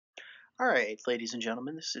All right, ladies and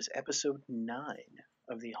gentlemen, this is episode 9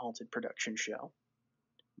 of the Halted production show.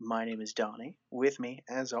 My name is Donnie. With me,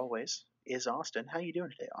 as always, is Austin. How you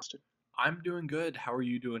doing today, Austin? I'm doing good. How are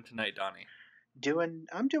you doing tonight, Donnie?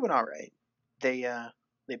 I'm doing all right. They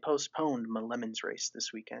postponed my lemons race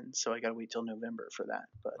this weekend, so I got to wait till November for that.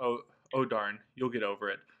 But Oh darn, you'll get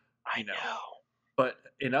over it, I you know. know. But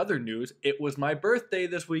in other news, it was my birthday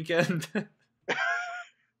this weekend.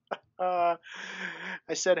 Uh,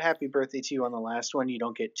 I said happy birthday to you on the last one. You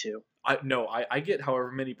don't get two. I get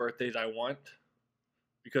however many birthdays I want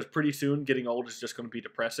because pretty soon getting old is just going to be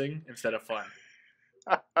depressing instead of fun.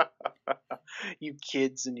 You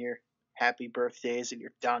kids and your happy birthdays and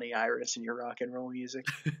your Donnie Iris and your rock and roll music.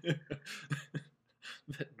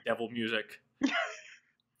 Devil music.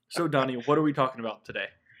 So Donnie, what are we talking about today?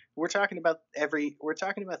 We're talking about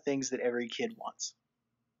things that every kid wants.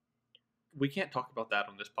 We can't talk about that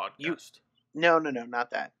on this podcast. No,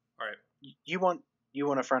 not that. All right. You want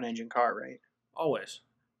a front engine car, right? Always.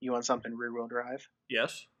 You want something rear wheel drive?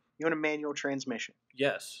 Yes. You want a manual transmission?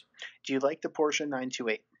 Yes. Do you like the Porsche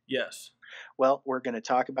 928? Yes. Well, we're going to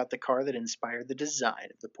talk about the car that inspired the design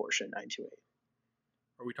of the Porsche 928.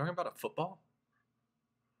 Are we talking about a football?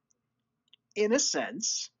 In a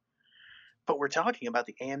sense, but we're talking about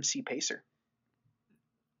the AMC Pacer.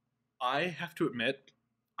 I have to admit,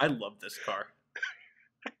 I love this car.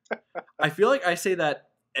 I feel like I say that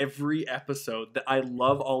every episode that I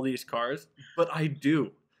love all these cars, but I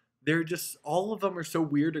do. They're just, all of them are so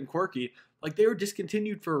weird and quirky. Like they were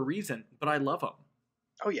discontinued for a reason, but I love them.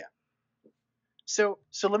 Oh yeah. So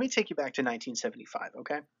let me take you back to 1975,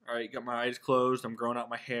 okay? All right, got my eyes closed. I'm growing out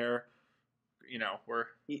my hair. You know, we're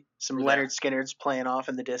Leonard Skinner's playing off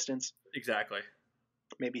in the distance. Exactly.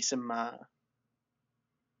 Maybe some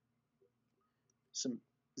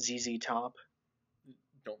ZZ Top.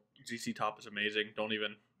 ZZ Top is amazing. Don't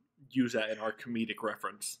even use that in our comedic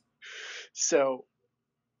reference. So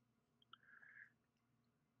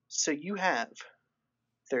you have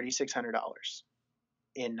 $3,600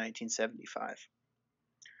 in 1975.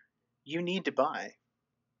 You need to buy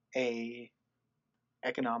a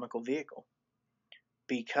economical vehicle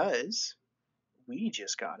because we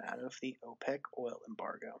just got out of the OPEC oil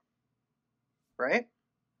embargo, right?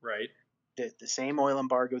 Right. The same oil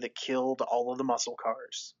embargo that killed all of the muscle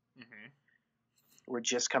cars. Mm-hmm. We're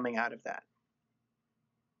just coming out of that.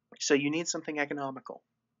 So you need something economical.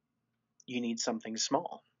 You need something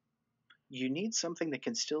small. You need something that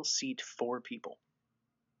can still seat 4 people.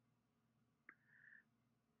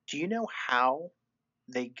 Do you know how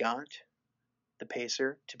they got the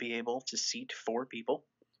Pacer to be able to seat 4 people?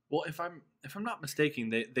 Well, if I'm not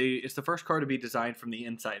mistaken, it's the first car to be designed from the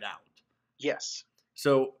inside out. Yes.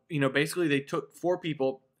 So, basically they took 4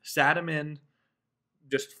 people, sat them in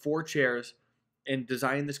just 4 chairs, and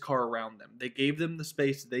designed this car around them. They gave them the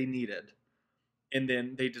space they needed, and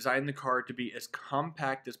then they designed the car to be as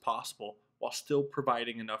compact as possible while still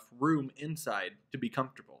providing enough room inside to be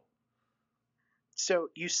comfortable. So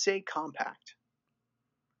you say compact.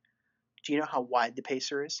 Do you know how wide the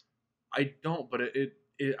Pacer is? I don't, but it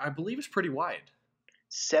I believe it's pretty wide.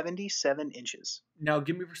 77 inches. Now,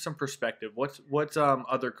 give me some perspective. What's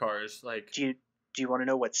other cars like? Do you want to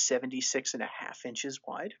know what's 76 and a half inches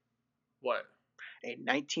wide? What? A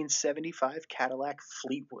 1975 Cadillac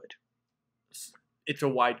Fleetwood. It's a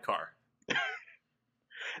wide car.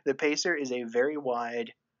 The Pacer is a very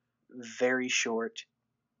wide, very short,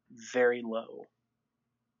 very low.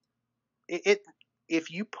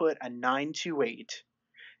 If you put a 928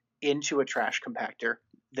 into a trash compactor,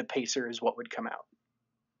 the Pacer is what would come out.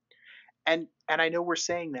 And I know we're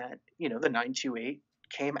saying that, the 928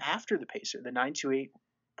 came after the Pacer. The 928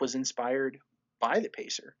 was inspired by the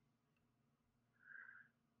Pacer.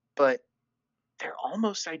 But they're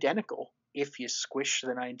almost identical if you squish the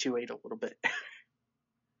 928 a little bit.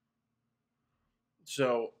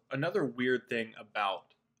 So another weird thing about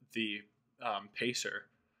the Pacer,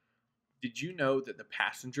 did you know that the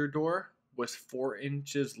passenger door was 4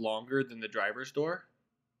 inches longer than the driver's door?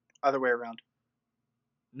 Other way around.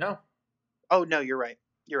 No. Oh, no, you're right.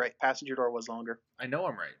 You're right. Passenger door was longer. I know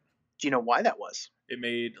I'm right. Do you know why that was? It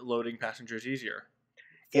made loading passengers easier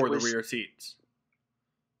for the rear seats.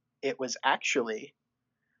 It was actually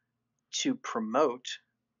to promote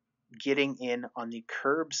getting in on the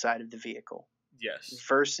curb side of the vehicle. Yes.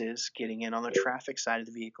 Versus getting in on the traffic side of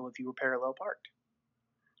the vehicle if you were parallel parked.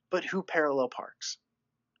 But who parallel parks?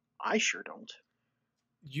 I sure don't.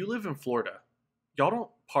 You live in Florida. Y'all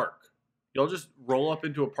don't park. Y'all just roll up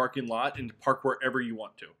into a parking lot and park wherever you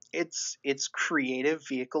want to. It's creative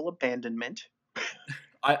vehicle abandonment.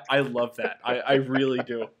 I love that. I really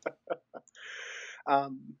do.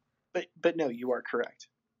 But no, you are correct.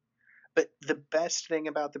 But the best thing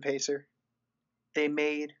about the Pacer, they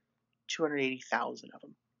made 280,000 of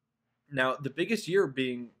them. Now, the biggest year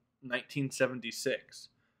being 1976.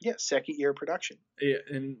 Yeah, second year of production.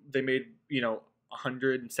 And they made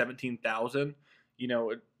 117,000.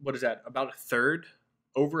 What is that? About a third,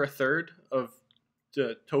 over a third of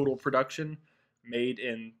the total production made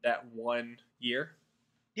in that 1 year.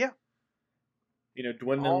 Yeah.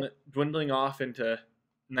 Dwindling off into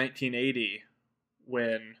 1980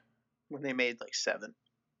 when they made like 7.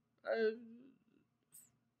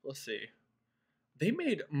 Let's see, they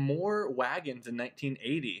made more wagons in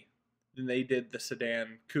 1980 than they did the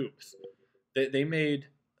sedan coupes. They made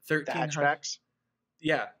The 1,300. hatchbacks.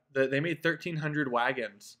 Yeah, they made 1,300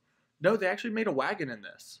 wagons. No, they actually made a wagon in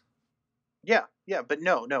this. Yeah, but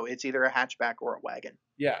no, it's either a hatchback or a wagon.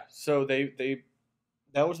 Yeah, so they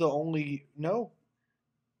that was the only no.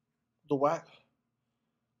 The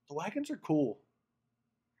wagons are cool.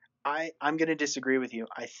 I'm going to disagree with you.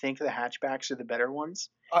 I think the hatchbacks are the better ones.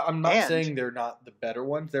 I'm not saying they're not the better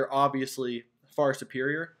ones. They're obviously far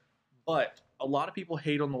superior, but a lot of people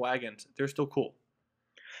hate on the wagons. They're still cool.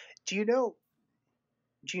 Do you know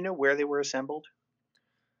where they were assembled?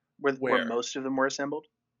 Where most of them were assembled?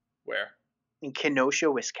 Where? In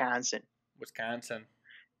Kenosha, Wisconsin. Wisconsin.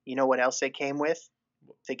 You know what else they came with?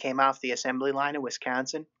 They came off the assembly line in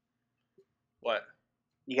Wisconsin. What?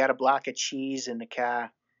 You got a block of cheese in the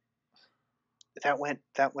car. That went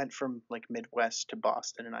from like Midwest to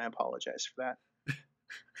Boston, and I apologize for that.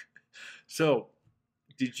 So,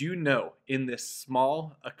 did you know in this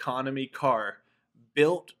small economy car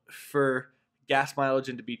built for gas mileage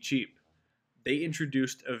and to be cheap, they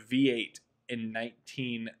introduced a V8 in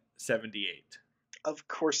 1978? Of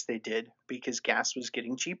course they did, because gas was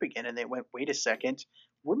getting cheap again, and they went, wait a second,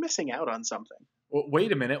 we're missing out on something. Well,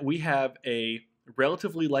 wait a minute. We have a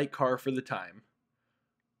relatively light car for the time.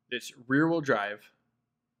 It's rear-wheel drive,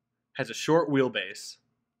 has a short wheelbase.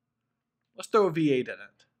 Let's throw a V8 in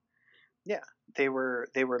it. Yeah, they were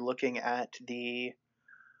looking at the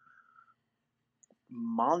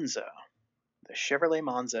Monza, the Chevrolet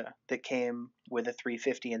Monza that came with a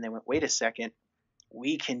 350, and they went, wait a second,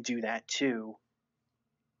 we can do that too.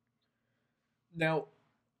 Now,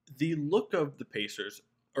 the look of the Pacers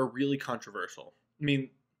are really controversial. I mean,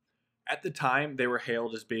 at the time, they were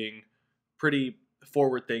hailed as being pretty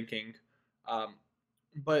forward-thinking,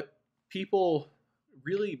 but people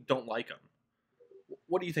really don't like them.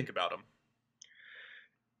 What do you think about them?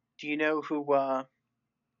 Do you know who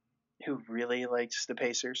really likes the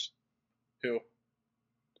Pacers? Who?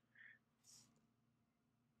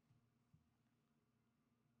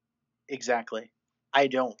 Exactly. I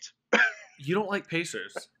don't. You don't like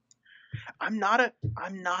Pacers? I'm not a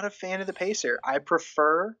fan of the Pacer. I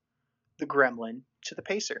prefer the Gremlin to the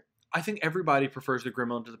Pacer. I think everybody prefers the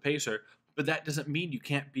Gremlin to the Pacer, but that doesn't mean you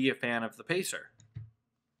can't be a fan of the Pacer.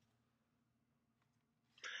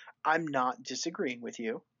 I'm not disagreeing with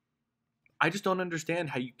you. I just don't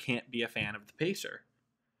understand how you can't be a fan of the Pacer.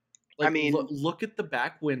 Like, I mean, look at the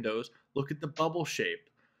back windows. Look at the bubble shape.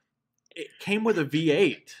 It came with a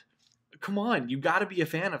V8. Come on, you got to be a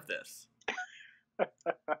fan of this.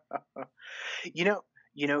 you know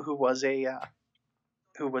who was a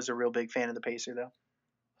real big fan of the Pacer though,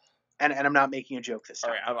 and I'm not making a joke this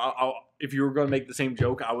time. All right, I'll, if you were going to make the same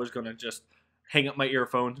joke, I was going to just hang up my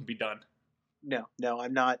earphones and be done. No,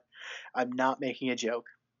 I'm not making a joke.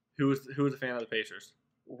 Who was a fan of the Pacers?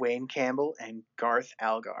 Wayne Campbell and Garth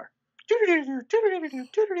Algar. I knew you were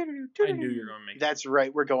going to make. That's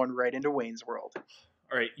right. We're going right into Wayne's World.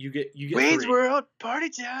 All right, you get Wayne's 3. World, party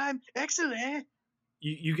time, excellent.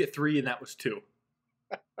 You get 3, and that was 2.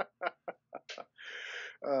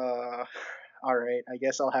 All right. I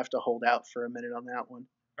guess I'll have to hold out for a minute on that one.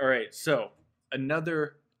 All right. So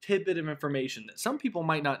another tidbit of information that some people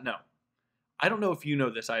might not know. I don't know if you know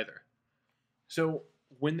this either. So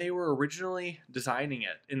when they were originally designing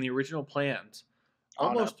it in the original plans,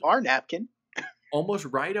 almost bar napkin, almost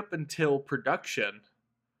right up until production,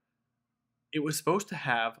 it was supposed to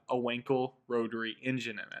have a Wankel rotary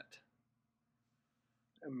engine in it.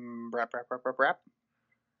 Rap.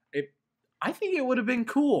 I think it would have been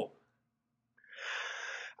cool.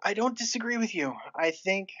 I don't disagree with you. I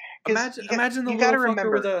think imagine the little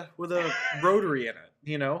fucker with a rotary in it.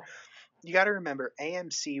 You know, you got to remember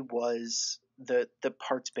AMC was the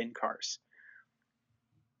parts bin cars.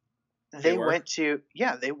 They went to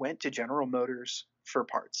General Motors for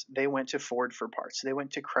parts. They went to Ford for parts. They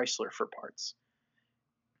went to Chrysler for parts.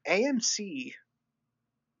 AMC,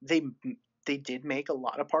 they did make a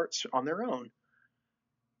lot of parts on their own,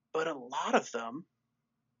 but a lot of them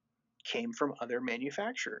came from other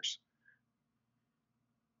manufacturers.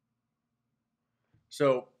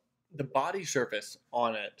 So the body surface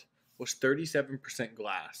on it was 37%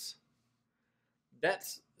 glass.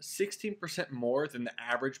 That's 16% more than the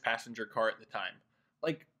average passenger car at the time.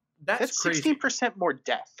 Like, that's crazy. 16% more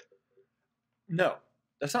death. No,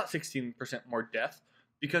 that's not 16% more death,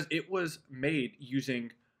 because it was made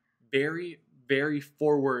using very, very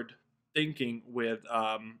forward thinking with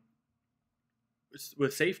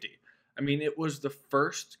safety. I mean, it was the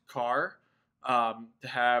first car to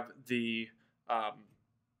have the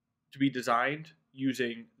to be designed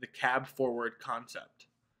using the cab forward concept.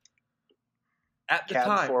 At the Cab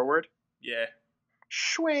time, forward. yeah,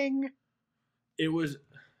 Swing. it was.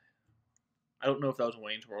 I don't know if that was a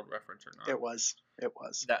Wayne's World reference or not. It was. It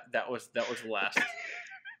was. That was the last.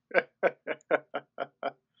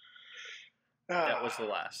 That was the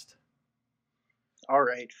last. All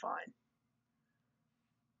right, fine.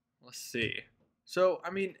 Let's see. So,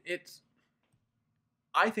 I mean,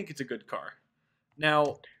 I think it's a good car.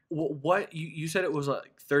 Now, what you said it was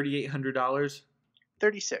like $3,800,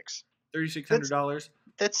 $36. $3,600.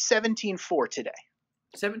 That's $17,400 today.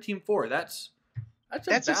 $17,400.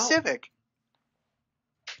 That's a Civic.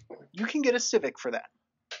 You can get a Civic for that.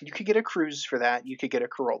 You could get a Cruze for that. You could get a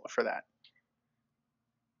Corolla for that.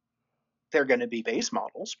 They're going to be base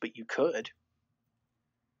models, but you could.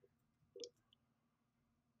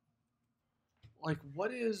 Like,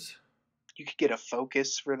 what is... You could get a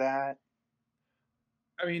Focus for that.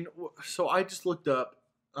 I mean, so I just looked up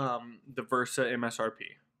the Versa MSRP.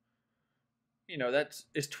 You know, it's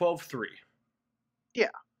 $12,300. Yeah.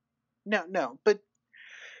 No, but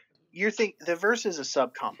the Versa is a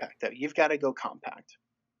subcompact, though. You've got to go compact.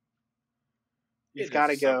 You've got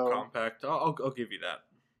to go compact. I'll give you that.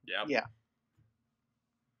 Yeah.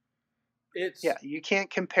 Yeah. You can't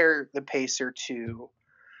compare the Pacer to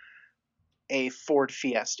a Ford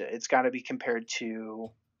Fiesta. It's got to be compared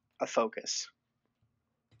to a Focus,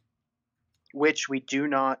 which we do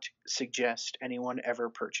not suggest anyone ever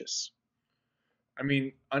purchase. I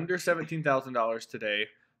mean, under $17,000 today,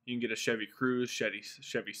 you can get a Chevy Cruze,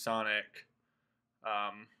 Chevy Sonic,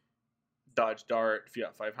 Dodge Dart,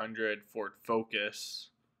 Fiat 500, Ford Focus.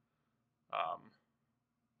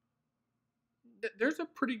 There's a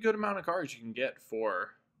pretty good amount of cars you can get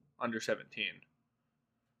for under 17.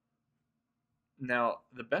 Now,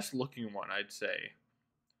 the best looking one, I'd say,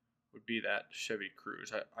 would be that Chevy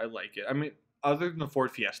Cruze. I like it. I mean, other than the Ford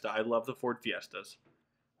Fiesta, I love the Ford Fiestas.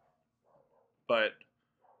 But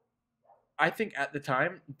I think at the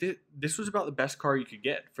time, this was about the best car you could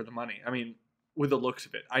get for the money. I mean, with the looks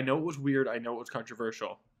of it. I know it was weird. I know it was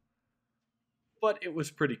controversial. But it was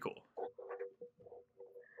pretty cool.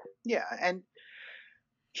 Yeah, and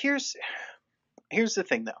here's the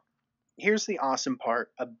thing, though. Here's the awesome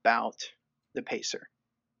part about the Pacer.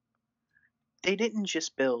 They didn't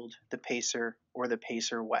just build the Pacer or the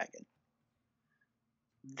Pacer wagon.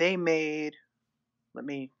 They made... Let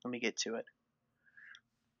me get to it.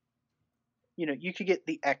 You know, you could get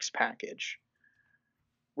the X package,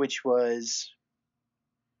 which was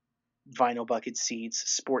vinyl bucket seats,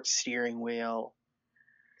 sports steering wheel.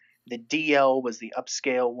 The DL was the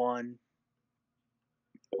upscale one.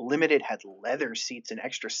 Limited had leather seats and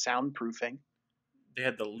extra soundproofing. They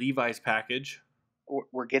had the Levi's package.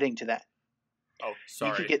 We're getting to that. Oh,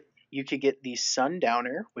 sorry. You could get the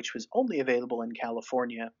Sundowner, which was only available in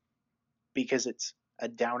California because it's a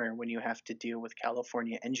downer when you have to deal with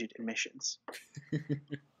California engine emissions.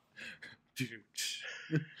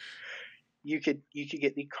 You could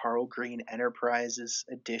get the Carl Green Enterprises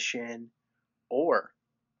edition, or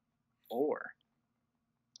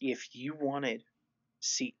if you wanted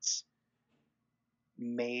seats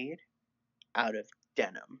made out of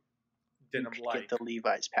denim, you could get the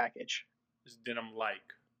Levi's package. It's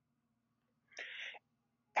denim-like.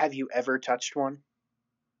 Have you ever touched one?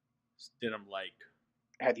 It's denim-like.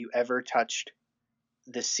 Have you ever touched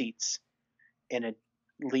the seats in a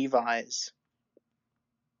Levi's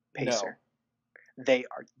Pacer? No. They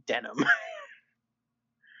are denim.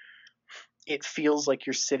 It feels like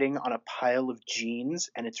you're sitting on a pile of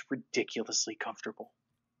jeans, and it's ridiculously comfortable.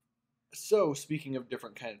 So, speaking of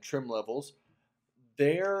different kind of trim levels,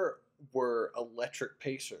 there were electric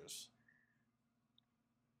Pacers.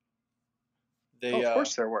 Of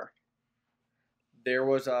course there were. There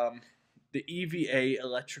was the EVA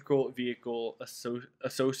Electrical Vehicle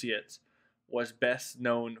Associates was best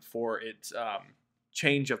known for its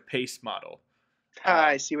change of pace model.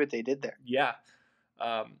 I see what they did there. Yeah.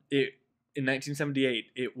 In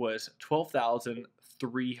 1978, it was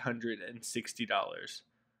 $12,360.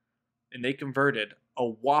 And they converted a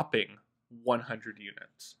whopping 100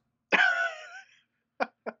 units.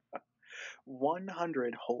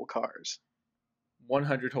 100 whole cars.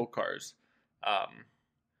 100 whole cars. Um,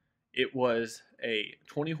 it was a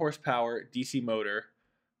 20 horsepower DC motor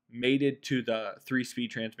mated to the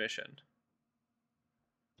 3-speed transmission.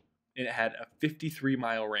 And it had a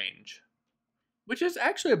 53-mile range, which is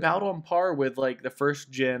actually about on par with like the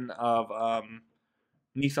first gen of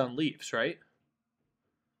Nissan Leafs, right?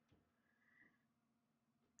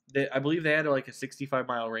 I believe they had like a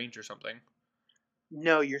 65-mile range or something.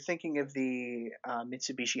 No, you're thinking of the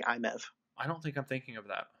Mitsubishi IMEV. I don't think I'm thinking of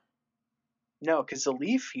that. No, because the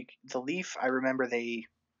Leaf, I remember they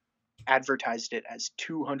advertised it as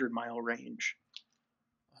 200-mile range.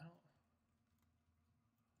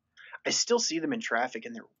 I still see them in traffic,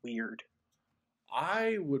 and they're weird.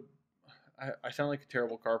 I sound like a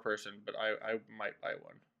terrible car person, but I might buy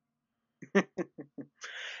one.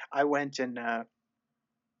 I went and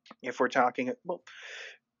if we're talking, well,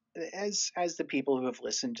 as the people who have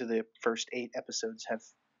listened to the first 8 episodes have,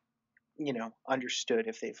 understood,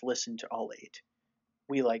 if they've listened to all 8,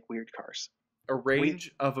 we like weird cars. A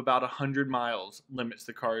range of about 100 miles limits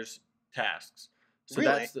the car's tasks. So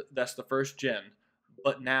really? that's the first gen.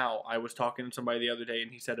 But now I was talking to somebody the other day,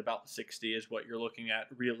 and he said about 60 is what you're looking at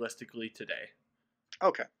realistically today.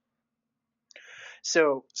 Okay.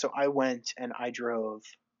 So I went and I drove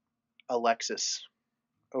a Lexus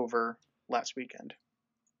over last weekend.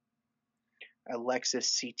 A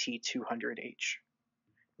Lexus CT200H.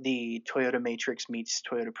 The Toyota Matrix meets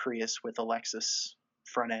Toyota Prius with a Lexus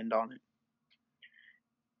front end on it.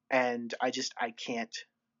 And I can't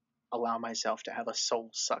allow myself to have a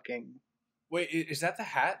soul-sucking... Wait, is that the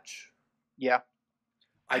hatch? Yeah.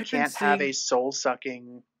 I can't have a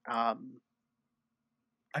soul-sucking I've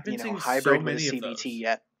been seeing hybrid so many with a of those. CVT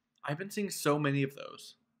yet. I've been seeing so many of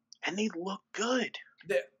those. And they look good.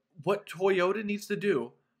 What Toyota needs to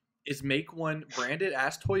do is make one branded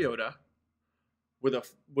as Toyota with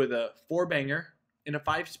a 4-banger and a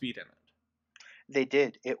 5-speed in it. They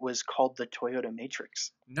did. It was called the Toyota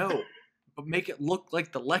Matrix. No, but make it look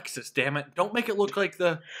like the Lexus, damn it. Don't make it look like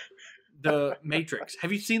the Matrix.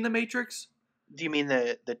 Have you seen the Matrix? Do you mean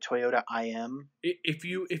the Toyota IM? If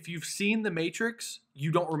you've seen the Matrix,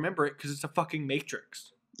 you don't remember it because it's a fucking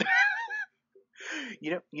Matrix.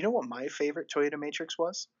 You know what my favorite Toyota Matrix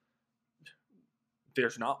was?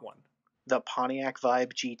 There's not one. The Pontiac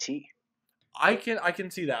Vibe GT. I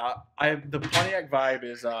can see that. The Pontiac Vibe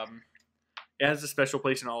is it has a special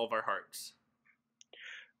place in all of our hearts.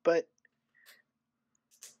 But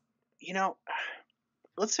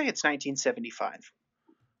let's say it's 1975.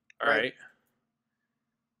 All right.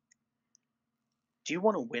 Do you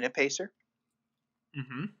want to win a Pacer?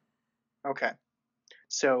 Mm-hmm. Okay.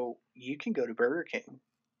 So you can go to Burger King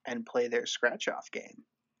and play their scratch-off game.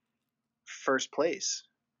 First place,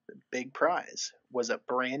 the big prize, was a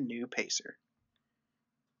brand new Pacer.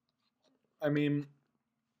 I mean,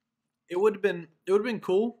 it would have been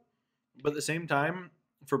cool, but at the same time,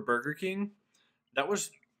 for Burger King, that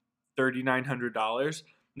was $3,900.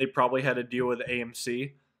 They probably had a deal with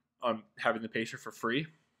AMC on having the Pacer for free.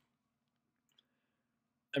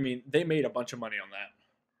 I mean, they made a bunch of money on that.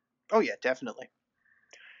 Oh yeah, definitely.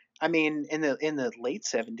 I mean, in the late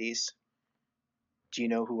 70s, do you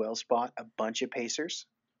know who else bought a bunch of Pacers?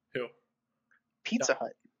 Who? Pizza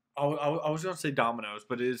Hut. I was going to say Domino's,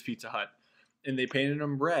 but it is Pizza Hut. And they painted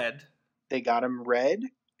them red. They got them red,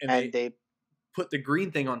 and they put the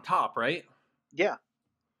green thing on top, right? Yeah.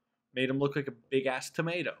 Made them look like a big-ass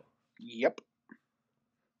tomato. Yep.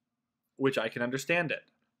 Which I can understand it.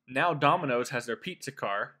 Now Domino's has their pizza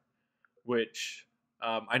car, which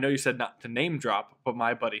I know you said not to name drop, but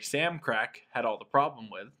my buddy Sam Crack had all the problem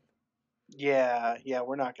with. Yeah,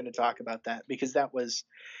 we're not going to talk about that because that was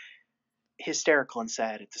hysterical and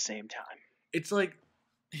sad at the same time. It's like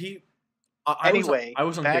Anyway, I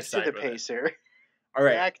was on back his to side the with Pacer. It. All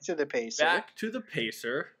right. Back to the Pacer. Back to the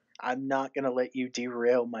Pacer. I'm not going to let you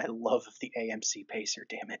derail my love of the AMC Pacer,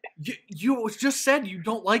 damn it. You just said you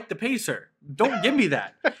don't like the Pacer. Don't give me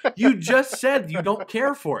that. You just said you don't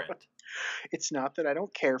care for it. It's not that I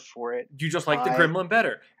don't care for it. You just like the Gremlin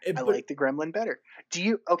better. I like the Gremlin better.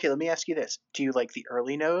 Okay, let me ask you this. Do you like the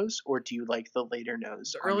early nose or do you like the later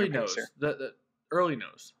nose? The early nose. The early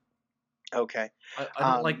nose. Okay.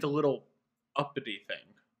 I don't like the little uppity thing.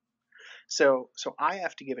 So I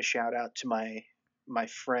have to give a shout out to my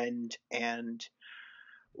friend and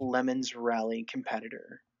Lemons Rally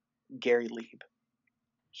competitor, Gary Lieb.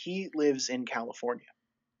 He lives in California.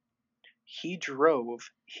 He drove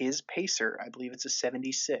his Pacer, I believe it's a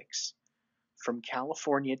 76, from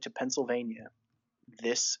California to Pennsylvania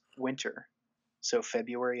this winter, so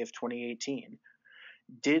February of 2018,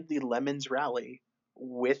 did the Lemons Rally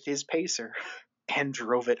with his pacer and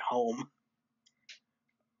drove it home.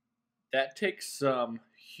 That takes some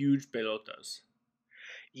huge pelotas.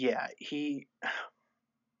 Yeah,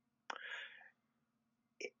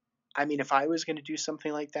 I mean, if I was going to do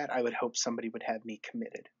something like that, I would hope somebody would have me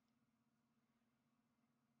committed.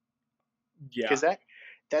 Yeah. Because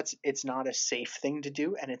it's not a safe thing to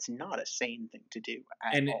do, and it's not a sane thing to do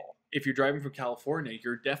at all. If you're driving from California,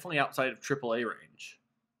 you're definitely outside of AAA range.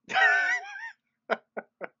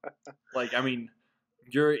 Like, I mean,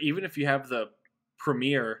 even if you have the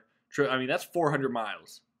premier, I mean, that's 400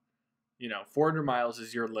 miles. 400 miles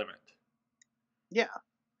is your limit. Yeah,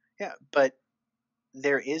 but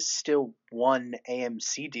there is still one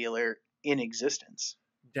AMC dealer in existence.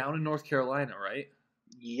 Down in North Carolina, right?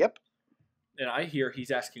 Yep. And I hear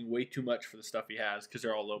he's asking way too much for the stuff he has because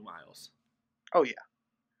they're all low miles. Oh yeah.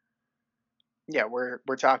 Yeah, we're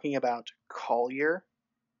talking about Collier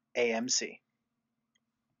AMC.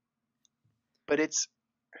 But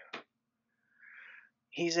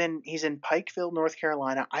he's in Pikeville, North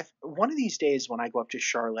Carolina. One of these days when I go up to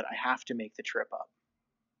Charlotte, I have to make the trip up.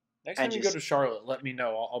 Next time you go to Charlotte, let me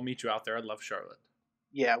know. I'll meet you out there. I love Charlotte.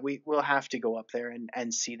 Yeah, we'll have to go up there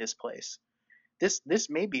and see this place. This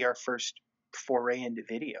may be our first foray into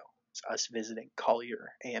video. It's us visiting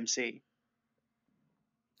Collier AMC.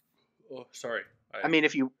 Oh, sorry. I mean,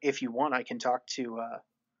 if you want, I can talk to a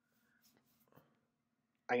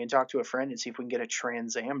friend and see if we can get a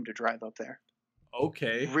Trans Am to drive up there.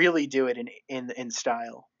 Okay. Really do it in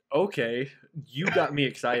style. Okay, you got me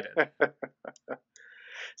excited.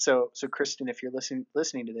 So Kristen, if you're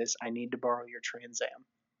listening to this, I need to borrow your Trans Am.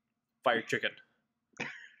 Fire chicken.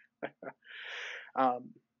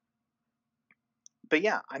 But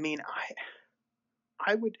yeah, I mean,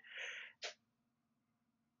 I would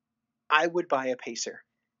buy a pacer.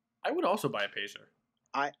 I would also buy a pacer.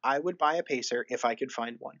 I would buy a pacer if I could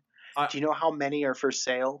find one. Do you know how many are for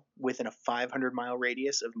sale within a 500-mile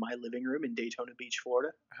radius of my living room in Daytona Beach,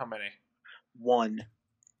 Florida? How many? One.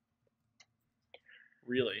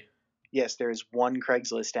 Really? Yes, there is one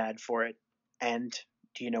Craigslist ad for it. And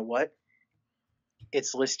do you know what?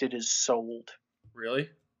 It's listed as sold. Really?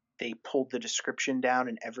 They pulled the description down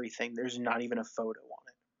and everything. There's not even a photo on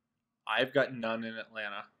it. I've got none in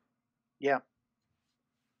Atlanta. Yeah.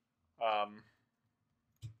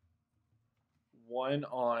 One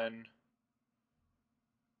on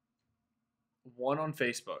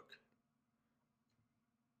Facebook.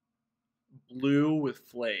 Blue with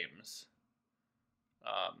flames.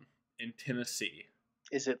 In Tennessee.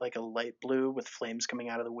 Is it like a light blue with flames coming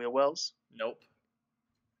out of the wheel wells? Nope.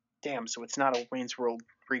 Damn, so it's not a Wayne's World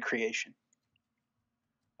recreation.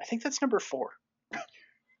 I think that's number 4. Damn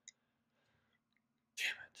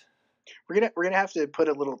it. We're gonna have to put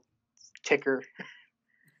a little ticker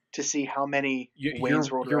to see how many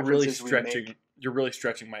Wayne's World references we make. You're really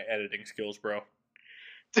stretching my editing skills, bro.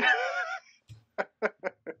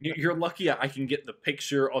 You're lucky I can get the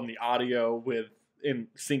picture on the audio and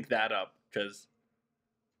sync that up, because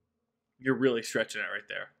you're really stretching it right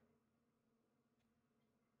there.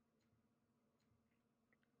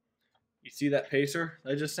 You see that pacer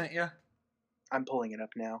I just sent you? I'm pulling it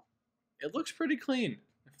up now. It looks pretty clean.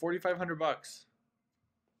 $4,500.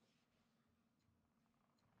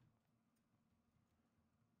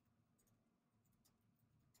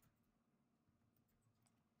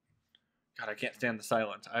 God, I can't stand the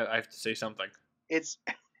silence. I have to say something. It's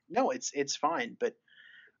fine, but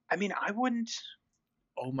I mean, I wouldn't.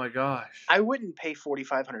 Oh my gosh! I wouldn't pay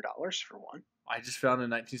 $4,500 for one. I just found a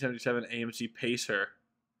 1977 AMC Pacer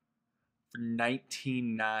for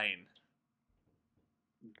 $19,900.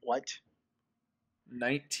 What?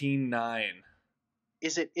 $19,900.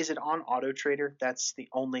 Is it on Auto Trader? That's the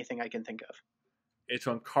only thing I can think of. It's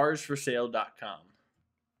on carsforsale.com.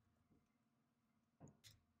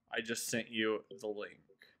 I just sent you the link.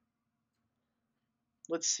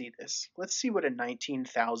 Let's see this. Let's see what a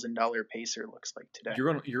 $19,000 Pacer looks like today.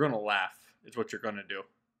 You're gonna laugh. Is what you're gonna do.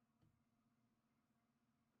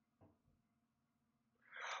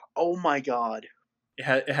 Oh my god!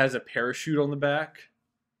 It has a parachute on the back.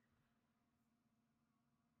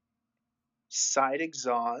 Side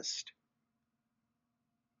exhaust.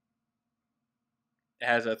 It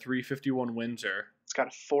has a 351 Windsor. It's got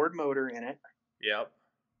a Ford motor in it. Yep.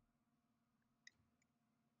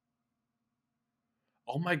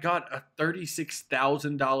 Oh my god, a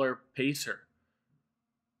 $36,000 Pacer.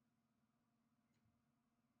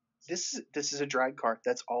 This is a drag car.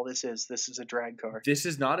 That's all this is. This is a drag car. This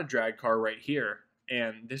is not a drag car right here.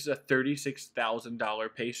 And this is a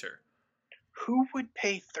 $36,000 Pacer. Who would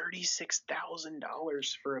pay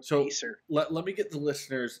 $36,000 for a Pacer? Let me get the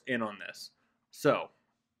listeners in on this. So,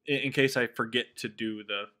 in case I forget to do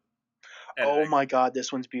the Oh editing, my God,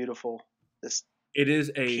 this one's beautiful. This it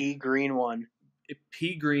is pea green one. a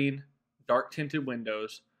pea green, dark tinted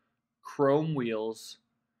windows, chrome wheels,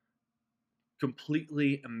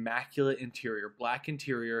 completely immaculate interior, black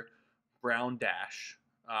interior, brown dash.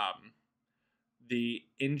 The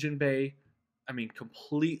engine bay, I mean,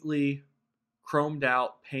 completely chromed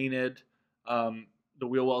out, painted. Um, the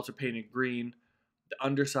wheel wells are painted green. The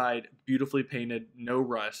underside, beautifully painted, no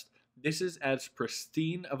rust. This is as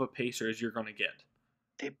pristine of a Pacer as you're going to get.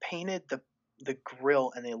 They painted the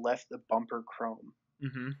grill and they left the bumper chrome.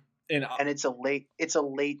 Mm-hmm. And And it's a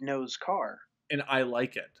late nose car. and I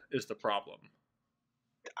like it is the problem.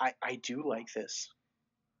 I do like this.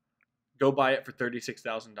 Go buy it for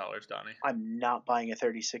 $36,000, Donnie. I'm not buying a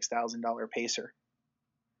 $36,000 Pacer.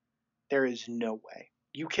 There is no way.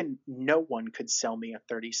 No one could sell me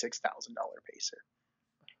a $36,000 Pacer.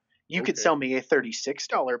 You could Okay. sell me a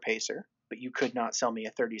 $36 Pacer, but you could not sell me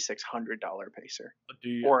a $3,600 Pacer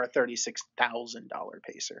or a $36,000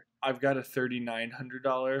 Pacer. I've got a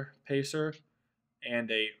 $3,900 Pacer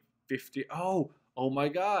and a 50. Oh my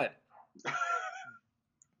God!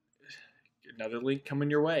 Another link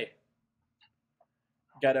coming your way.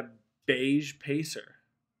 Got a beige Pacer,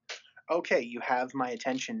 Okay, you have my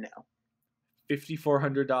attention now.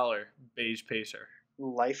 $5,400 beige Pacer.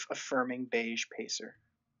 Life affirming beige Pacer.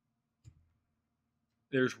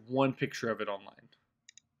 There's one picture of it online.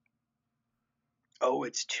 Oh,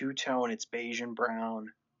 it's two-tone. It's beige and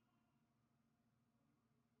brown.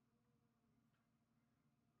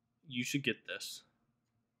 You should get this.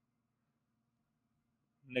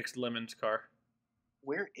 Next Lemon's car.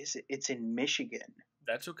 Where is it? It's in Michigan.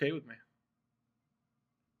 That's okay with me.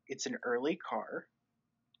 It's an early car.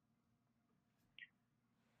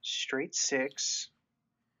 Straight six.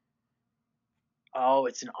 Oh,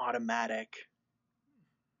 it's an automatic.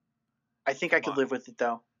 I think I could live with it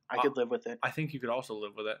though. I could live with it. I think you could also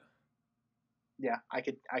live with it. Yeah, I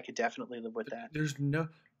could definitely live with that. There's no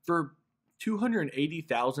for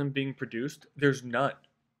 280,000 being produced. There's none.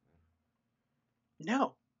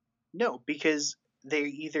 No, because they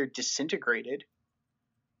either disintegrated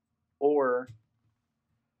or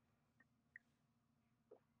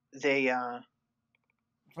they I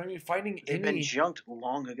mean, they've been junked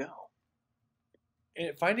long ago.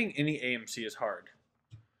 Finding any AMC is hard.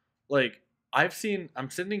 Like I'm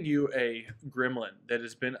sending you a Gremlin that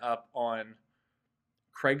has been up on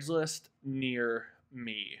Craigslist near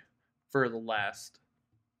me for the last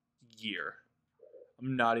year.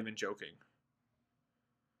 I'm not even joking.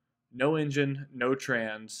 No engine, no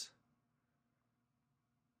trans.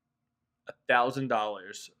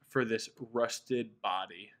 $1,000 for this rusted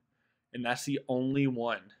body, and that's the only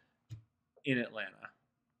one in Atlanta.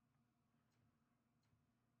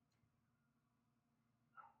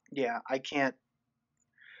 Yeah, I can't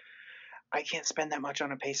spend that much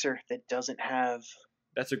on a Pacer that doesn't have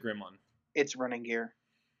That's a Gremlin. its running gear,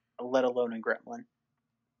 let alone a Gremlin.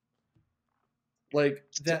 Like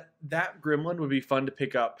that Gremlin would be fun to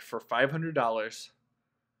pick up for $500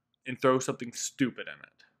 and throw something stupid in it.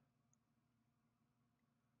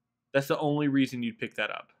 That's the only reason you'd pick that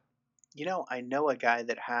up. You know, I know a guy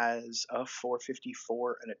that has a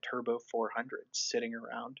 454 and a turbo 400 sitting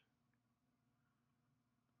around.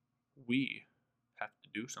 We have to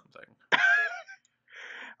do something.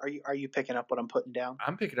 Are you picking up what I'm putting down?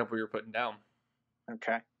 I'm picking up what you're putting down.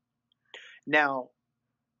 Okay. Now,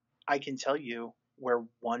 I can tell you where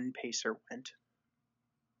one Pacer went.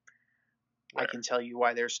 Where? I can tell you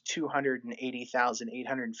why there's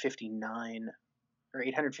 280,859 or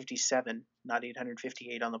 857, not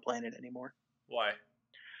 858 on the planet anymore. Why?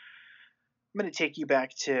 I'm going to take you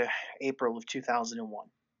back to April of 2001.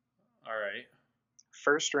 All right.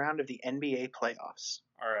 First round of the NBA playoffs.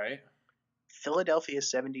 All right. Philadelphia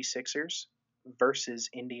 76ers versus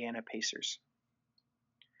Indiana Pacers.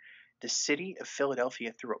 The city of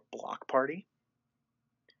Philadelphia threw a block party.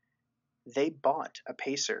 They bought a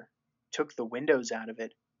Pacer, took the windows out of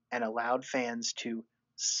it, and allowed fans to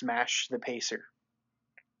smash the Pacer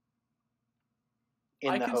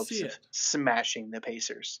in the hopes of smashing the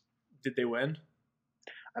Pacers. Did they win?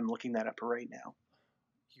 I'm looking that up right now.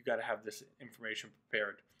 You got to have this information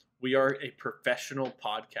prepared. We are a professional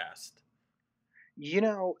podcast. You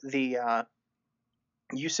know, the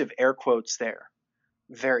use of air quotes there,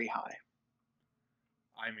 very high.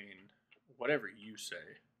 I mean, whatever you say.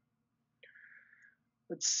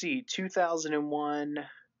 Let's see, 2001,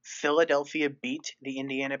 Philadelphia beat the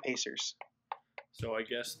Indiana Pacers. So I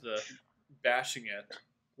guess the bashing it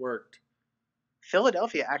worked.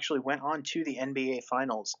 Philadelphia actually went on to the NBA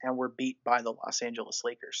Finals and were beat by the Los Angeles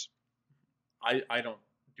Lakers. I don't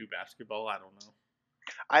do basketball. I don't know.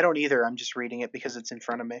 I don't either. I'm just reading it because it's in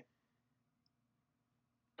front of me.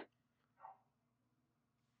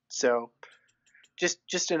 So,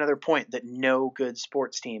 just another point that no good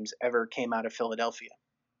sports teams ever came out of Philadelphia.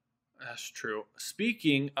 That's true.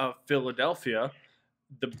 Speaking of Philadelphia,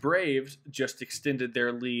 the Braves just extended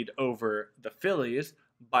their lead over the Phillies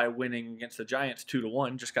by winning against the Giants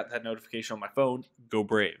 2-1. Just got that notification on my phone. Go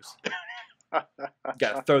Braves.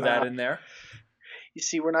 Got to throw that in there. You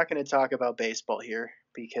see, we're not going to talk about baseball here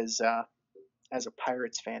because as a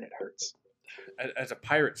Pirates fan, it hurts. As a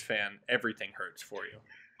Pirates fan, everything hurts for you.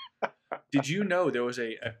 Did you know there was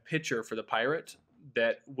a pitcher for the Pirates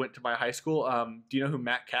that went to my high school? Do you know who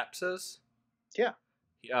Matt Capps is? Yeah.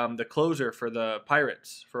 The closer for the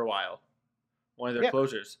Pirates for a while. One of their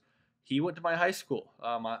closers. He went to my high school.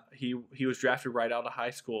 He was drafted right out of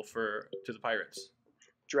high school to the Pirates.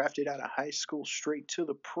 Drafted out of high school straight to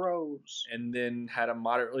the pros. And then had a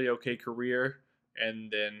moderately okay career,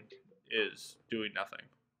 and then is doing nothing.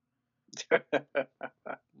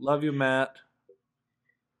 Love you, Matt.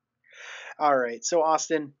 All right, so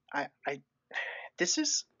Austin, this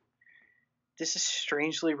is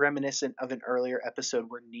strangely reminiscent of an earlier episode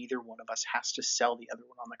where neither one of us has to sell the other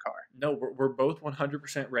one on the car. No, we're both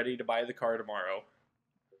 100% ready to buy the car tomorrow.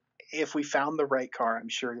 If we found the right car, I'm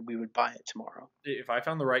sure we would buy it tomorrow. If I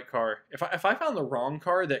found the right car, if I found the wrong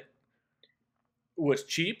car that was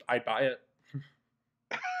cheap, I'd buy it.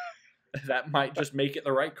 That might just make it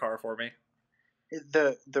the right car for me.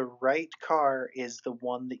 The right car is the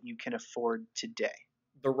one that you can afford today.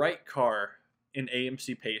 The right car in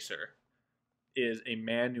AMC Pacer is a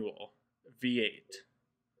manual V8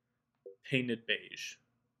 painted beige.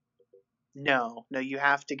 No, you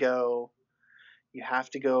have to go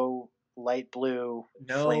light blue,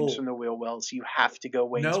 flames from the wheel wells. You have to go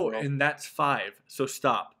Wayne's World. And that's 5. So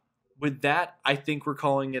stop. With that, I think we're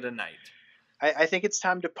calling it a night. I think it's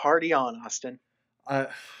time to party on, Austin.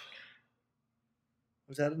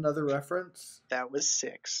 Was that another reference? That was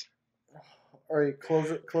 6. All right,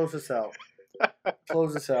 close us out.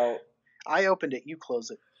 Close us out. I opened it. You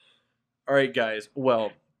close it. All right, guys.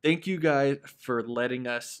 Well, thank you guys for letting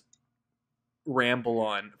us ramble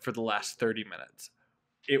on for the last 30 minutes.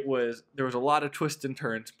 There was a lot of twists and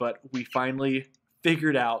turns, but we finally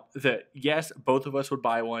figured out that yes, both of us would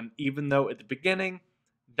buy one, even though at the beginning,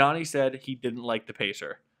 Donnie said he didn't like the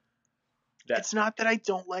Pacer. It's not that I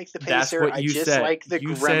don't like the Pacer. I just like the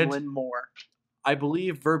Gremlin more. I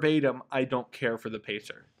believe verbatim, I don't care for the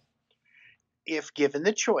Pacer. If given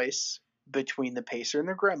the choice between the Pacer and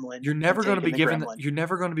the Gremlin, you're never going to be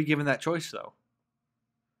given that choice, though.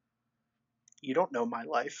 You don't know my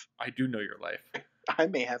life. I do know your life. I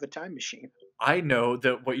may have a time machine. I know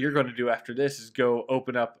that what you're going to do after this is go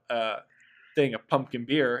open up a thing of pumpkin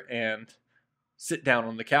beer and sit down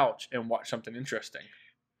on the couch and watch something interesting.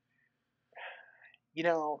 You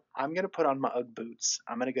know, I'm going to put on my Ugg boots.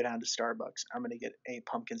 I'm going to go down to Starbucks. I'm going to get a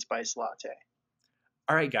pumpkin spice latte.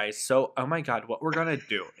 All right, guys. So, oh my God, what we're going to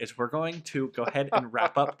do is we're going to go ahead and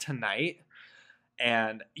wrap up tonight.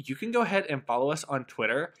 And you can go ahead and follow us on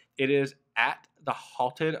Twitter. It is at the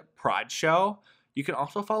Halted Prod Show. You can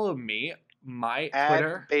also follow me, my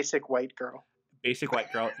Twitter. Basic White Girl. Basic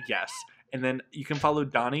White Girl, yes. And then you can follow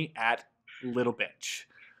Donnie at Little Bitch.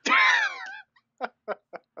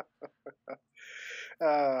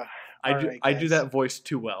 I do that voice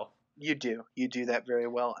too well. You do that very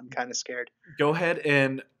well. I'm kind of scared. Go ahead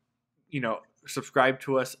and subscribe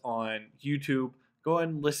to us on YouTube. Go ahead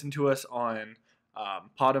and listen to us on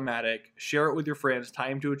Podomatic. Share it with your friends. Tie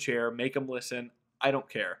them to a chair. Make them listen. I don't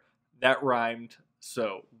care. That rhymed.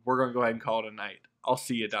 So we're gonna go ahead and call it a night. I'll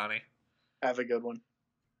see you, Donnie. Have a good one.